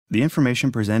The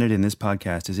information presented in this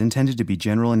podcast is intended to be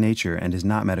general in nature and is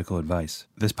not medical advice.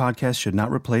 This podcast should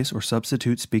not replace or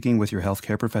substitute speaking with your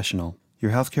healthcare professional.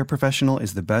 Your healthcare professional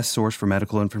is the best source for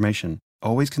medical information.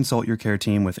 Always consult your care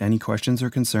team with any questions or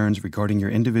concerns regarding your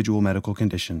individual medical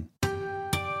condition.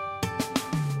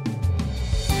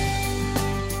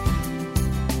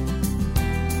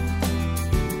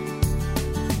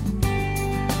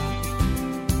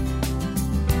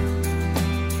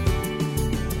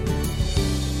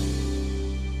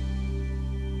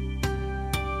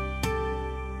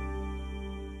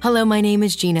 Hello, my name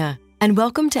is Gina, and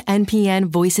welcome to NPN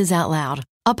Voices Out Loud,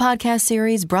 a podcast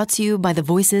series brought to you by the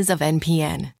Voices of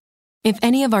NPN. If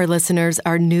any of our listeners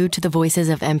are new to the Voices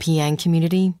of NPN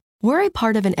community, we're a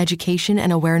part of an education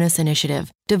and awareness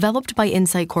initiative developed by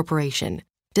Insight Corporation,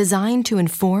 designed to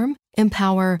inform,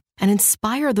 empower, and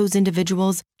inspire those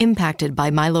individuals impacted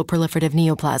by myeloproliferative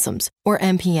neoplasms, or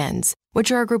MPNs,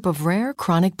 which are a group of rare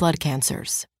chronic blood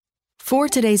cancers. For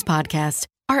today's podcast,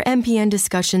 our MPN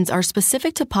discussions are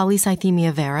specific to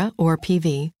polycythemia vera, or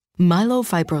PV,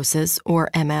 myelofibrosis, or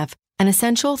MF, and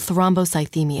essential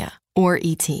thrombocythemia, or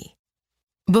ET.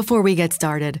 Before we get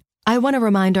started, I want to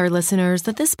remind our listeners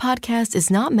that this podcast is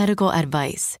not medical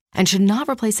advice and should not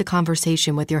replace a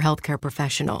conversation with your healthcare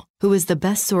professional, who is the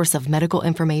best source of medical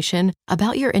information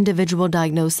about your individual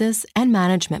diagnosis and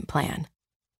management plan.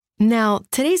 Now,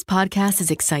 today's podcast is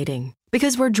exciting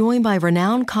because we're joined by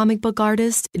renowned comic book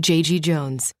artist J.G.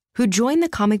 Jones, who joined the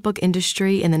comic book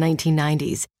industry in the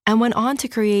 1990s and went on to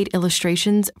create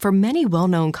illustrations for many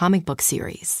well-known comic book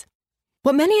series.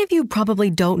 What many of you probably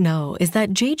don't know is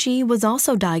that J.G. was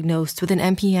also diagnosed with an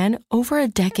MPN over a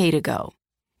decade ago.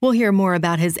 We'll hear more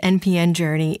about his NPN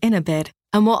journey in a bit,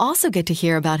 and we'll also get to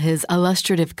hear about his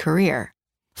illustrative career.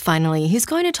 Finally, he's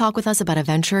going to talk with us about a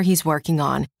venture he's working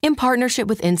on in partnership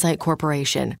with Insight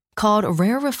Corporation called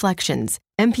Rare Reflections,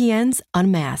 MPNs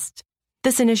Unmasked.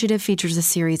 This initiative features a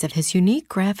series of his unique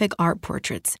graphic art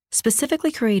portraits,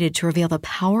 specifically created to reveal the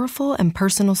powerful and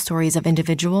personal stories of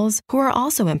individuals who are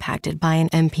also impacted by an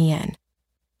MPN.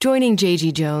 Joining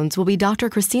J.G. Jones will be Dr.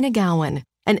 Christina Gowan,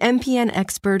 an MPN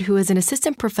expert who is an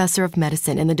assistant professor of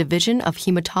medicine in the Division of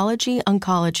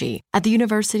Hematology-Oncology at the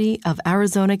University of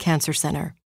Arizona Cancer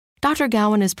Center. Dr.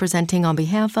 Gowan is presenting on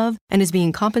behalf of and is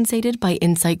being compensated by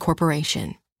Insight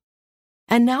Corporation.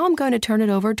 And now I'm going to turn it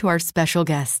over to our special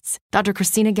guests, Dr.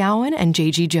 Christina Gowan and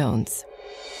J.G. Jones.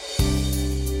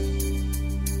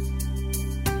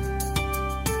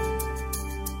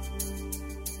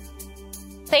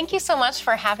 Thank you so much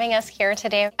for having us here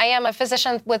today. I am a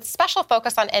physician with special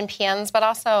focus on NPNs, but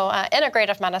also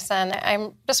integrative medicine.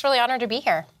 I'm just really honored to be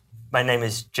here. My name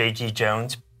is J.G.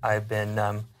 Jones. I've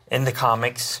been in the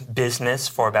comics business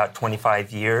for about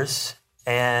 25 years,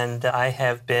 and I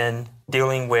have been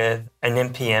dealing with an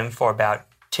MPN for about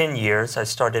 10 years. I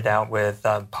started out with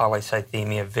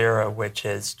polycythemia vera, which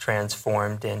has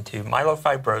transformed into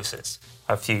myelofibrosis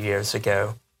a few years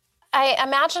ago. I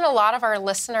imagine a lot of our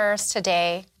listeners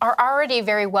today are already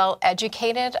very well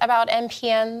educated about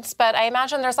MPNs, but I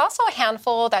imagine there's also a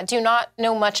handful that do not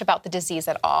know much about the disease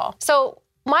at all. So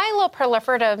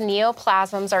myeloproliferative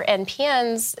neoplasms, or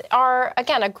MPNs, are,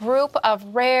 again, a group of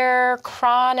rare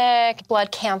chronic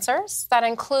blood cancers that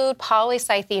include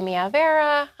polycythemia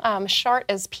vera, short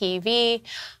as PV,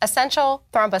 essential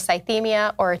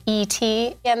thrombocythemia, or ET,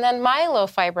 and then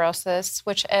myelofibrosis,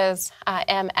 which is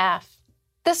MF.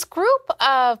 This group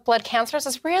of blood cancers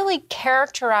is really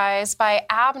characterized by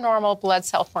abnormal blood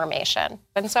cell formation.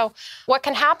 And so what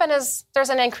can happen is there's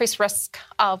an increased risk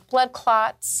of blood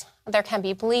clots. There can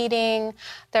be bleeding,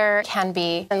 there can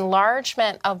be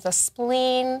enlargement of the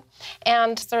spleen,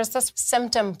 and there's this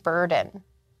symptom burden.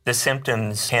 The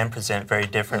symptoms can present very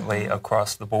differently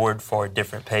across the board for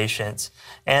different patients.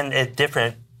 And at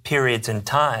different periods in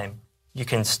time, you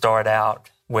can start out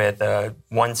with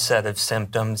one set of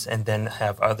symptoms and then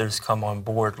have others come on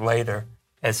board later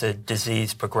as a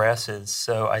disease progresses.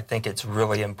 So I think it's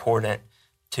really important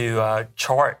to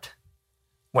chart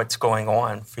what's going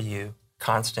on for you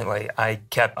constantly. I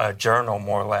kept a journal,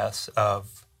 more or less,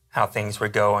 of how things were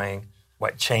going,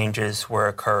 what changes were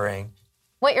occurring.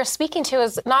 What you're speaking to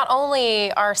is not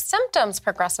only are symptoms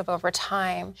progressive over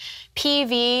time,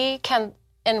 PV can,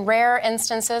 in rare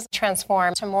instances,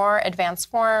 transform to more advanced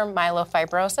form,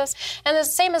 myelofibrosis. And the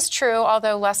same is true,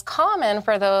 although less common,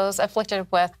 for those afflicted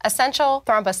with essential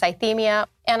thrombocythemia.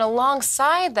 And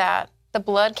alongside that, the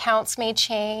blood counts may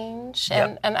change.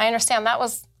 And I understand that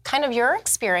was kind of your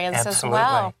experience as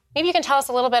well. Maybe you can tell us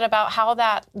a little bit about how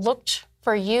that looked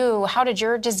for you. How did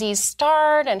your disease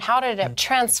start and how did it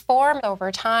transform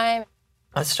over time?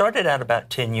 I started out about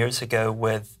 10 years ago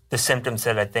with the symptoms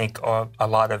that I think a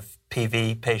lot of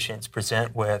PV patients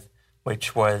present with,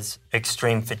 which was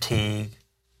extreme fatigue.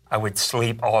 I would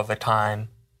sleep all the time.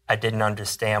 I didn't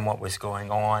understand what was going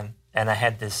on. And I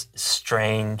had this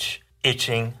strange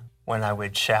itching when I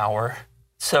would shower.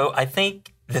 So I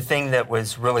think the thing that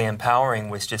was really empowering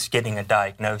was just getting a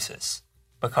diagnosis,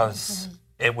 because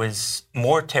it was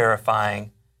more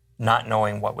terrifying not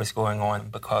knowing what was going on,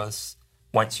 because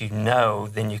once you know,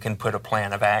 then you can put a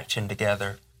plan of action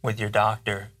together with your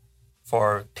doctor.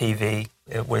 For PV,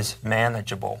 it was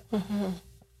manageable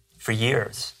for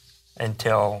years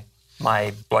until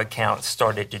my blood count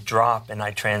started to drop and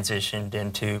I transitioned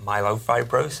into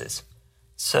myelofibrosis.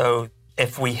 So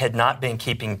if we had not been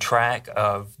keeping track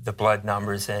of the blood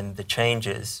numbers and the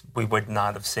changes, we would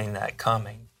not have seen that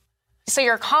coming. So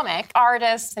you're a comic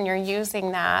artist, and you're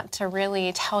using that to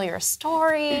really tell your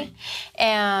story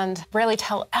and really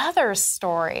tell others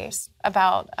stories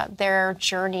about their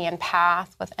journey and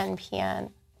path with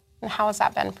NPN. And how has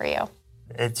that been for you?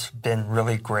 It's been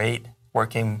really great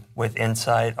working with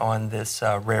Insight on this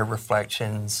Rare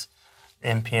Reflections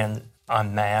NPN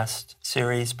Unmasked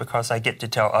series, because I get to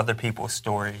tell other people's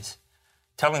stories.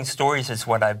 Telling stories is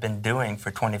what I've been doing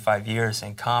for 25 years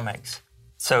in comics.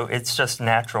 So it's just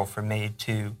natural for me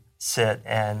to sit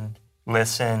and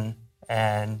listen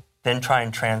and then try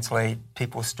and translate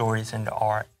people's stories into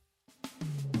art.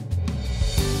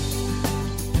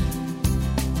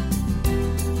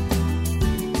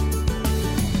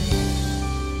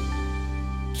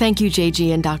 Thank you,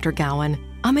 JG and Dr. Gowan.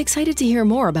 I'm excited to hear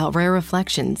more about Rare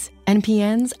Reflections,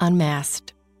 NPNs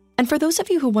Unmasked. And for those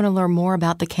of you who want to learn more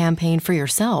about the campaign for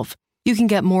yourself, you can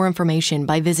get more information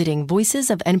by visiting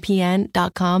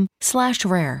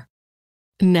voicesofnpn.com/rare.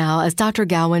 Now, as Dr.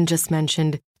 Gowan just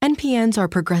mentioned, NPNs are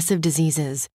progressive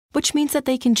diseases, which means that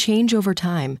they can change over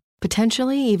time,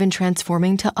 potentially even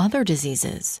transforming to other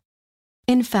diseases.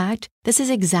 In fact, this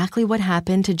is exactly what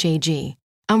happened to JG,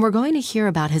 and we're going to hear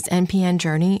about his NPN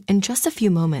journey in just a few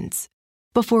moments.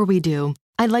 Before we do,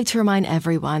 I'd like to remind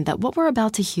everyone that what we're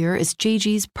about to hear is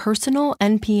JG's personal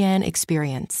NPN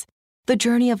experience. The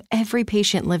journey of every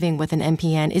patient living with an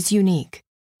NPN is unique.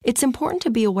 It's important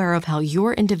to be aware of how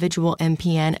your individual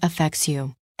NPN affects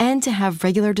you, and to have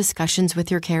regular discussions with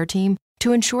your care team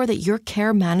to ensure that your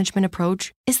care management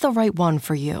approach is the right one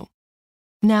for you.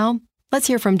 Now, let's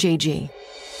hear from JG.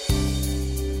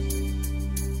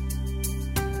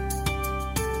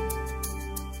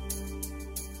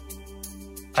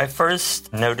 I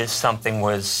first noticed something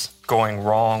was going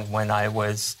wrong when I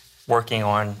was working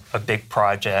on a big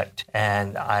project,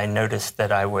 and I noticed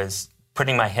that I was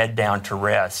putting my head down to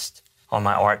rest on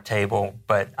my art table,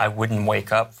 but I wouldn't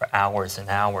wake up for hours and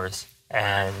hours.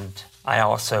 And I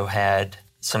also had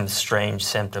some strange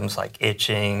symptoms like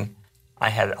itching. I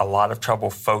had a lot of trouble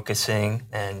focusing,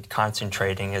 and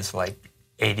concentrating is like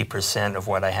 80% of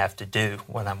what I have to do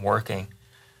when I'm working.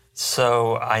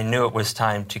 So I knew it was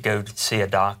time to go see a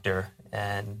doctor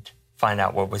and find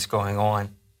out what was going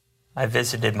on. I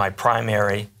visited my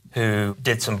primary, who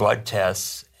did some blood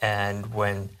tests, and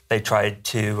when they tried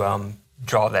to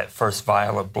draw that first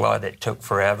vial of blood, it took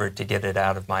forever to get it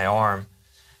out of my arm.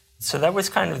 So that was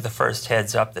kind of the first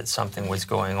heads up that something was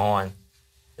going on.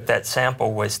 That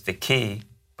sample was the key,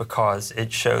 because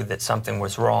it showed that something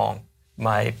was wrong.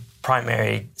 My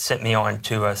primary sent me on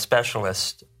to a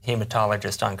specialist,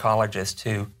 hematologist, oncologist,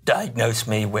 who diagnosed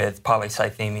me with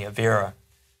polycythemia vera.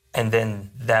 And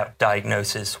then that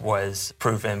diagnosis was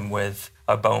proven with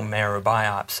a bone marrow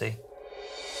biopsy.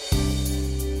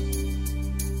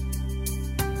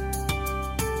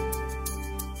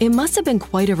 It must have been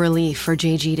quite a relief for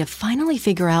JG to finally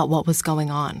figure out what was going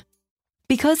on.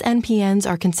 Because NPNs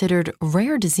are considered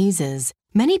rare diseases,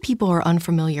 many people are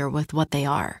unfamiliar with what they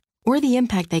are, or the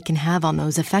impact they can have on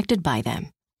those affected by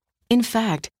them. In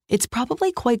fact, it's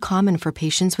probably quite common for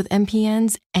patients with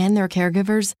NPNs and their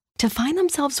caregivers to find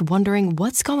themselves wondering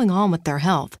what's going on with their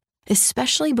health,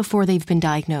 especially before they've been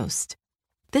diagnosed.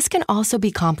 This can also be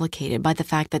complicated by the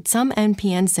fact that some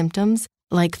NPN symptoms,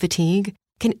 like fatigue,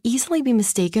 can easily be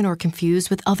mistaken or confused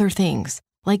with other things,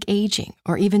 like aging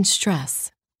or even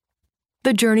stress.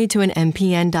 The journey to an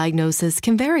NPN diagnosis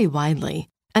can vary widely,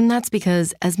 and that's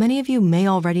because, as many of you may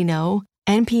already know,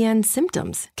 NPN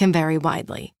symptoms can vary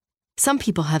widely. Some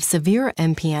people have severe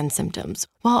NPN symptoms,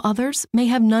 while others may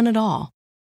have none at all.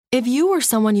 If you or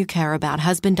someone you care about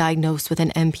has been diagnosed with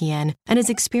an NPN and is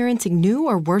experiencing new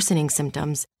or worsening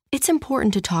symptoms, it's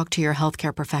important to talk to your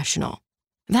healthcare professional.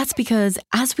 That's because,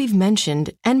 as we've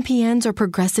mentioned, NPNs are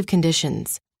progressive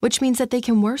conditions, which means that they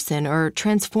can worsen or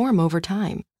transform over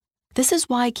time. This is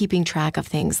why keeping track of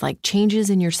things like changes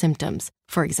in your symptoms,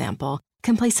 for example,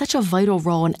 can play such a vital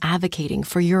role in advocating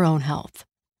for your own health.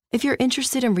 If you're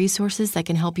interested in resources that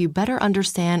can help you better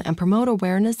understand and promote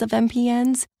awareness of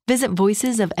MPNs, visit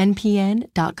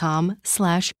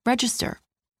voicesofnpn.com/register.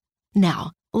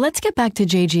 Now, let's get back to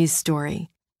JG's story.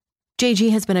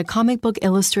 JG has been a comic book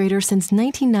illustrator since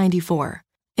 1994.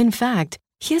 In fact,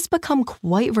 he has become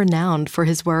quite renowned for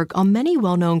his work on many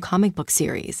well-known comic book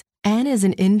series and is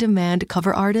an in-demand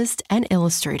cover artist and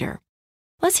illustrator.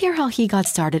 Let's hear how he got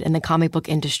started in the comic book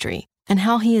industry and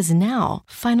how he is now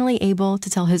finally able to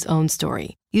tell his own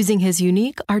story using his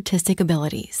unique artistic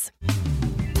abilities.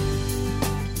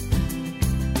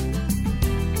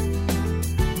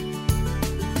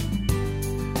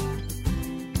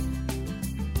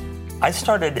 I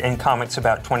started in comics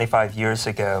about 25 years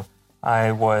ago.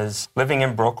 I was living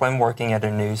in Brooklyn, working at a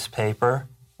newspaper,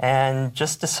 and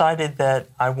just decided that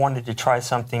I wanted to try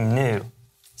something new.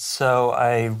 So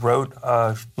I wrote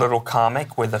a little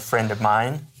comic with a friend of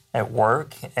mine at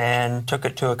work and took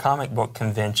it to a comic book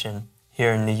convention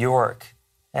here in New York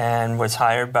and was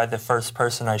hired by the first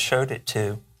person I showed it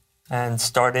to and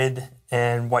started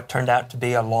in what turned out to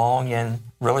be a long and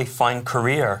really fun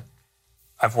career.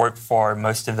 I've worked for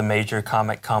most of the major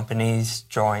comic companies,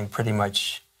 drawing pretty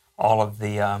much all of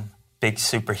the big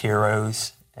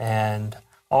superheroes, and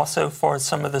also for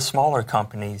some of the smaller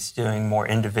companies doing more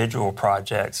individual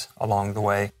projects along the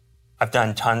way. I've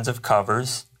done tons of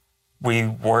covers. We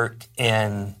work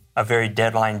in a very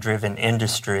deadline-driven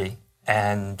industry,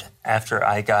 and after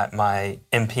I got my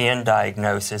MPN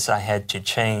diagnosis, I had to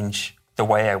change the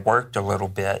way I worked a little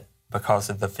bit because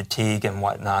of the fatigue and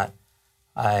whatnot.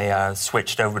 I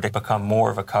switched over to become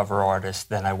more of a cover artist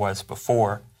than I was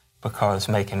before because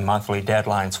making monthly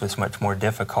deadlines was much more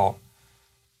difficult.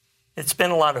 It's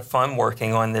been a lot of fun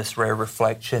working on this Rare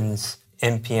Reflections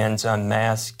MPNs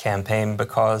Unmasked campaign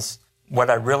because what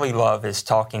I really love is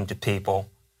talking to people.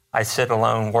 I sit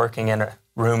alone working in a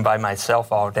room by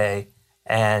myself all day,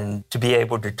 and to be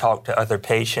able to talk to other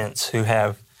patients who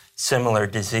have similar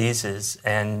diseases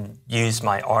and use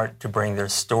my art to bring their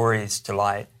stories to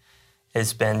light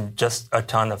has been just a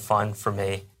ton of fun for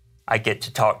me. I get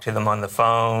to talk to them on the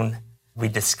phone. We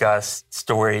discuss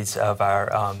stories of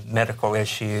our medical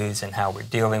issues and how we're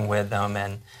dealing with them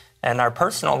and our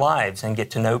personal lives and get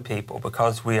to know people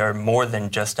because we are more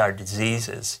than just our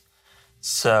diseases.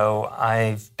 So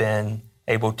I've been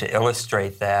able to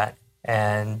illustrate that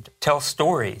and tell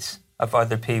stories of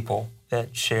other people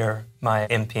that share my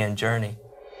MPN journey.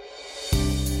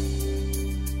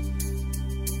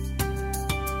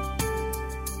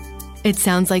 It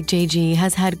sounds like JG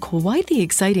has had quite the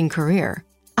exciting career.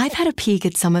 I've had a peek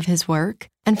at some of his work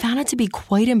and found it to be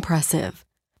quite impressive.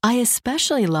 I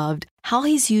especially loved how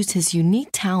he's used his unique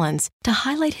talents to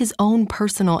highlight his own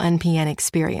personal NPN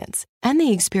experience and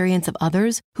the experience of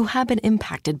others who have been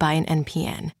impacted by an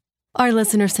NPN. Our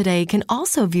listeners today can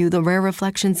also view the Rare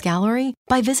Reflections Gallery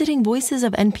by visiting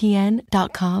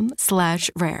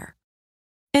voicesofnpn.com/rare.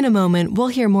 In a moment, we'll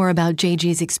hear more about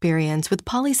JG's experience with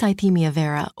polycythemia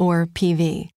vera, or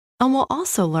PV, and we'll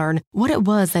also learn what it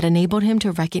was that enabled him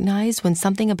to recognize when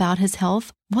something about his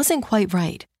health wasn't quite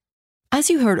right. As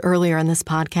you heard earlier in this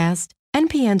podcast,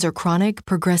 NPNs are chronic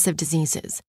progressive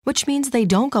diseases, which means they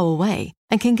don't go away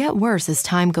and can get worse as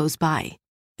time goes by.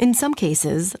 In some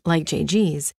cases, like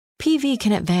JG's, PV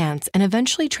can advance and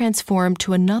eventually transform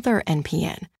to another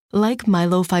NPN, like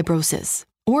myelofibrosis,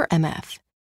 or MF.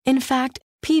 In fact,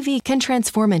 PV can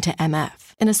transform into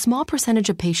MF in a small percentage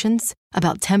of patients,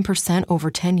 about 10% over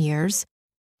 10 years.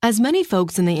 As many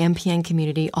folks in the NPN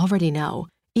community already know,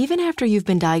 even after you've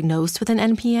been diagnosed with an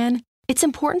NPN, it's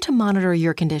important to monitor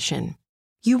your condition.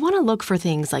 You want to look for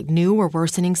things like new or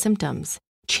worsening symptoms,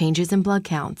 changes in blood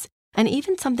counts, and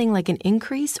even something like an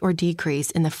increase or decrease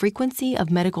in the frequency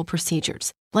of medical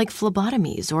procedures, like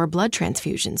phlebotomies or blood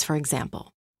transfusions, for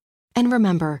example. And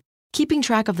remember, keeping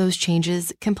track of those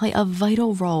changes can play a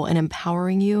vital role in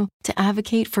empowering you to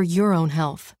advocate for your own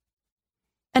health.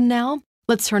 And now,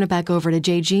 let's turn it back over to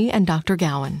JG and Dr.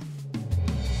 Gowan.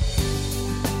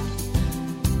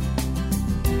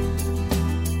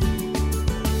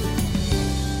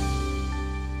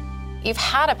 You've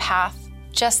had a path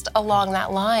just along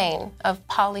that line of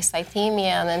polycythemia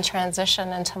and then transition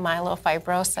into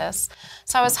myelofibrosis.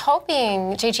 So I was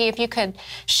hoping, JG, if you could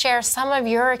share some of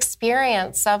your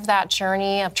experience of that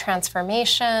journey of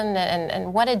transformation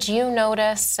and what did you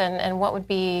notice and what would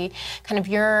be kind of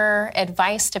your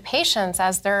advice to patients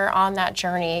as they're on that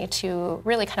journey to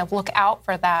really kind of look out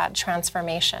for that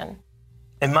transformation?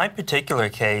 In my particular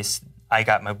case, I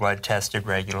got my blood tested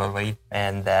regularly,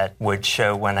 and that would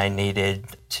show when I needed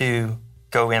to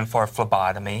go in for a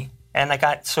phlebotomy. And I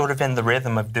got sort of in the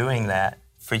rhythm of doing that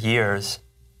for years.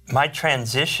 My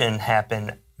transition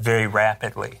happened very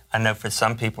rapidly. I know for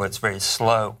some people it's very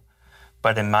slow,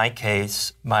 but in my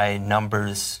case, my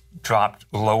numbers dropped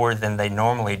lower than they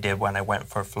normally did when I went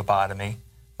for phlebotomy.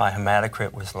 My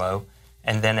hematocrit was low,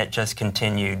 and then it just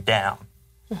continued down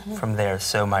from there.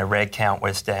 So my red count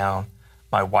was down,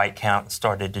 my white count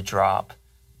started to drop,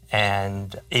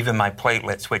 and even my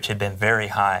platelets, which had been very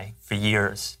high for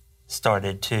years,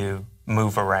 started to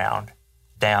move around,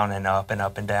 down and up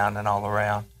and down and all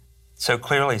around. So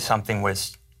clearly something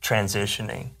was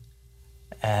transitioning,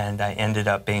 and I ended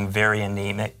up being very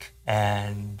anemic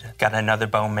and got another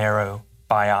bone marrow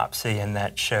biopsy, and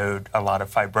that showed a lot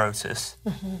of fibrosis.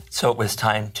 So it was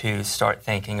time to start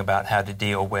thinking about how to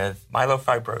deal with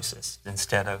myelofibrosis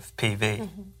instead of PV.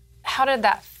 How did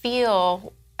that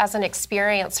feel as an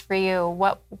experience for you?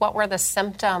 What were the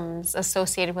symptoms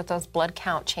associated with those blood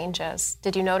count changes?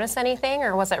 Did you notice anything,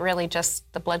 or was it really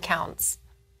just the blood counts?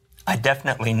 I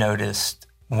definitely noticed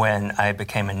when I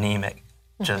became anemic,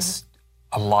 just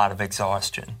a lot of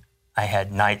exhaustion. I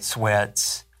had night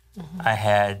sweats. I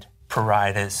had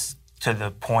pruritus to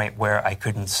the point where I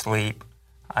couldn't sleep.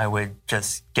 I would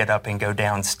just get up and go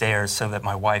downstairs so that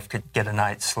my wife could get a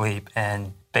night's sleep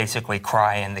and basically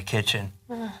cry in the kitchen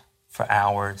for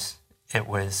hours. It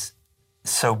was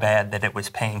so bad that it was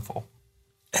painful.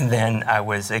 And then I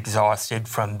was exhausted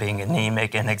from being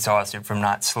anemic and exhausted from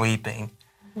not sleeping.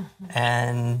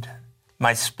 And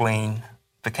my spleen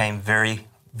became very,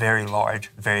 very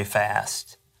large, very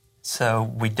fast. So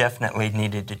we definitely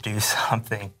needed to do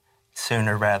something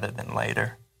sooner rather than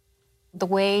later. The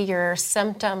way your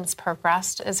symptoms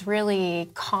progressed is really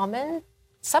common.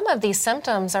 Some of these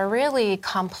symptoms are really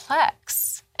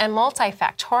complex and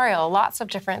multifactorial. Lots of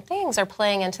different things are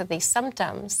playing into these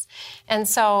symptoms. And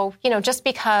so, just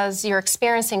because you're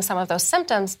experiencing some of those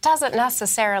symptoms doesn't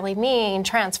necessarily mean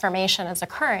transformation is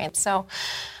occurring. So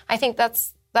I think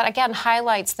that again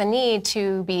highlights the need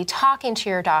to be talking to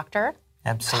your doctor,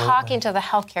 Absolutely. talking to the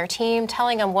healthcare team,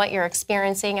 telling them what you're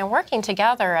experiencing, and working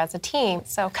together as a team.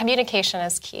 So communication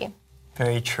is key.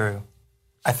 Very true.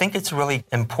 I think it's really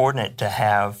important to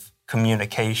have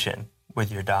communication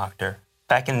with your doctor.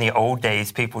 Back in the old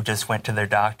days, people just went to their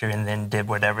doctor and then did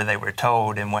whatever they were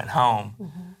told and went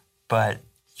home. But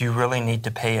you really need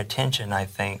to pay attention, I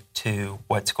think, to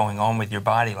what's going on with your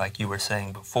body, like you were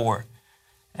saying before.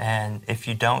 And if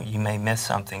you don't, you may miss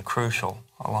something crucial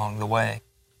along the way.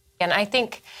 And I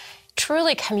think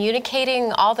truly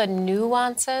communicating all the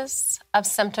nuances of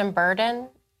symptom burden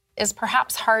is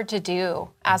perhaps hard to do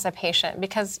as a patient,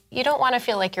 because you don't want to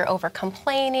feel like you're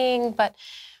over-complaining. But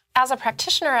as a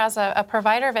practitioner, as a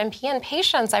provider of NPN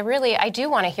patients, I do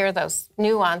want to hear those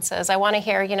nuances. I want to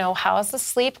hear, how is the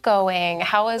sleep going?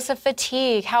 How is the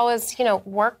fatigue? How is,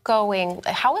 work going?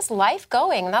 How is life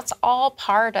going? That's all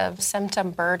part of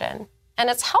symptom burden. And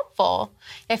it's helpful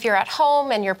if you're at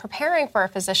home and you're preparing for a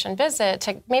physician visit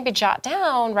to maybe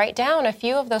write down a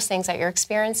few of those things that you're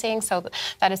experiencing so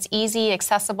that it's easy,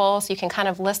 accessible, so you can kind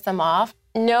of list them off.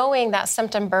 Knowing that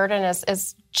symptom burden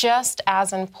is just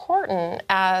as important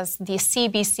as the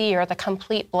CBC or the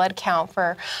complete blood count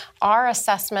for our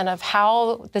assessment of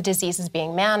how the disease is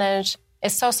being managed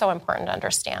is so important to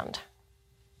understand.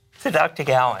 So Dr.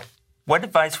 Gowan, what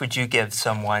advice would you give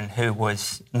someone who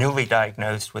was newly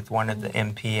diagnosed with one of the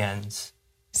MPNs?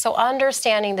 So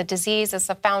understanding the disease is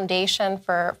the foundation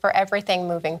for everything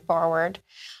moving forward.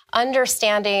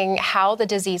 Understanding how the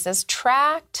disease is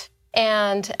tracked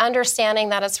and understanding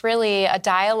that it's really a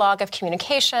dialogue of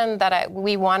communication, that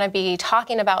we want to be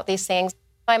talking about these things.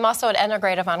 I'm also an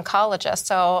integrative oncologist,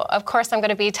 so of course I'm going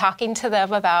to be talking to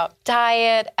them about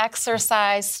diet,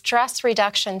 exercise, stress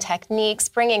reduction techniques,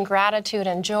 bringing gratitude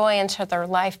and joy into their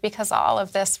life, because all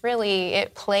of this really,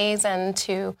 it plays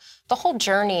into the whole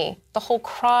journey, the whole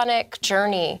chronic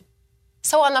journey.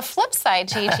 So on the flip side,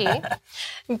 Gigi,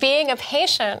 being a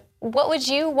patient, what would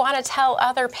you want to tell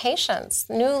other patients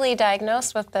newly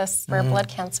diagnosed with this rare blood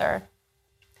cancer?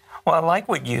 Well, I like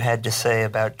what you had to say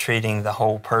about treating the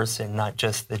whole person, not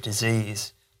just the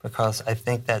disease, because I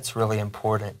think that's really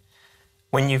important.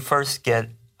 When you first get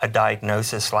a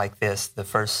diagnosis like this, the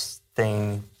first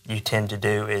thing you tend to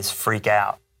do is freak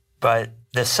out. But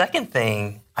the second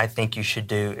thing I think you should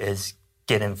do is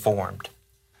get informed,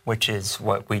 which is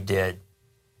what we did.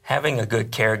 Having a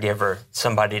good caregiver,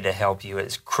 somebody to help you,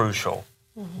 is crucial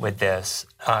with this.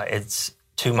 It's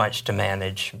too much to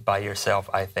manage by yourself,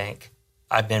 I think.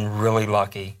 I've been really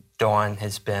lucky. Dawn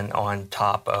has been on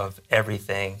top of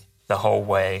everything the whole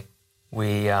way.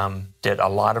 We did a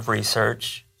lot of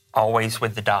research, always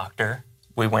with the doctor.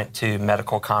 We went to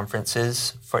medical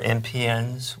conferences for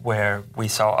NPNs where we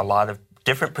saw a lot of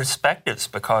different perspectives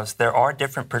because there are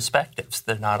different perspectives.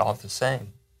 They're not all the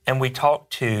same. And we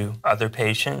talked to other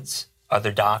patients,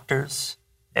 other doctors.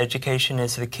 Education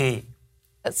is the key.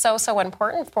 It's so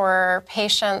important for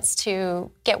patients to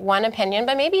get one opinion,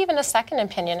 but maybe even a second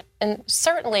opinion, and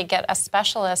certainly get a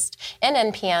specialist in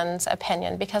NPN's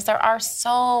opinion, because there are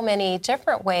so many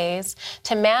different ways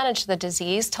to manage the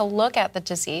disease, to look at the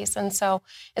disease. And so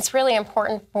it's really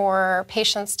important for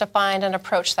patients to find an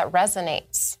approach that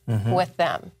resonates with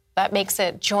them, that makes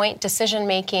it joint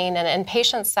decision-making, and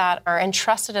patients that are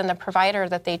entrusted in the provider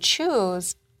that they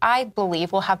choose, I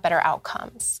believe, will have better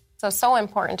outcomes. So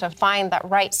important to find that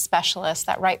right specialist,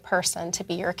 that right person to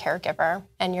be your caregiver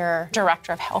and your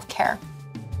director of healthcare.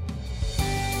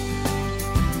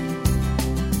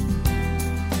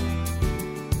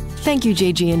 Thank you,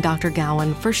 JG and Dr.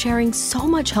 Gowan, for sharing so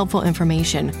much helpful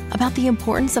information about the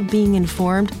importance of being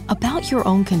informed about your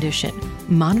own condition,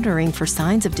 monitoring for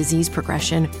signs of disease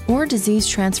progression or disease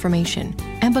transformation,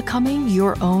 and becoming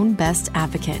your own best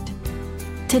advocate.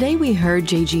 Today, we heard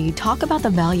JG talk about the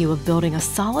value of building a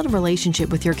solid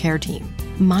relationship with your care team,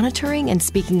 monitoring and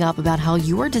speaking up about how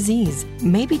your disease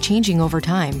may be changing over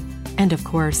time, and of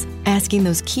course, asking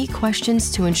those key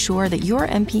questions to ensure that your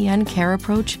NPN care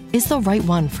approach is the right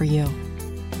one for you.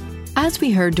 As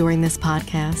we heard during this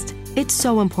podcast, it's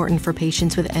so important for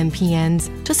patients with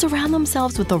NPNs to surround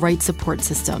themselves with the right support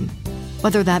system.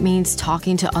 Whether that means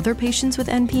talking to other patients with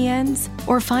NPNs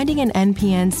or finding an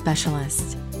NPN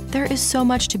specialist. There is so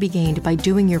much to be gained by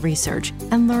doing your research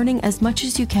and learning as much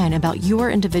as you can about your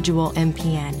individual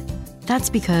NPN. That's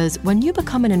because when you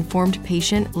become an informed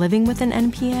patient living with an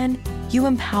NPN, you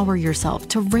empower yourself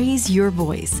to raise your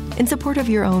voice in support of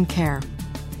your own care.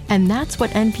 And that's what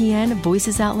NPN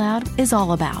Voices Out Loud is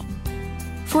all about.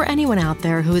 For anyone out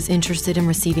there who is interested in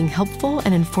receiving helpful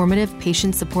and informative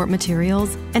patient support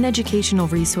materials and educational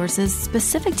resources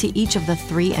specific to each of the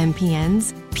 3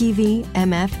 NPNs, PV,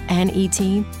 MF, and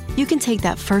ET, you can take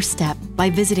that first step by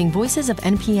visiting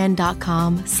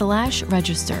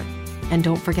voicesofnpn.com/register. And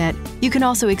don't forget, you can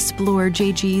also explore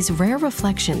JG's Rare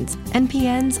Reflections,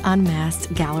 NPN's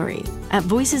Unmasked Gallery at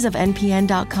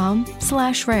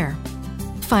voicesofnpn.com/rare.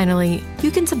 Finally,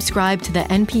 you can subscribe to the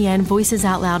NPN Voices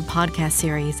Out Loud podcast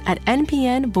series at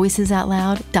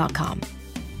npnvoicesoutloud.com.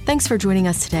 Thanks for joining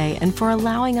us today and for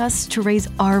allowing us to raise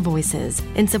our voices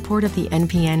in support of the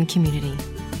NPN community.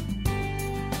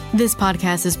 This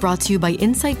podcast is brought to you by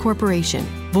Insight Corporation.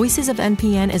 Voices of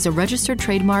NPN is a registered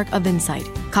trademark of Insight.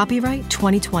 Copyright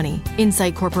 2020,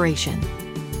 Insight Corporation.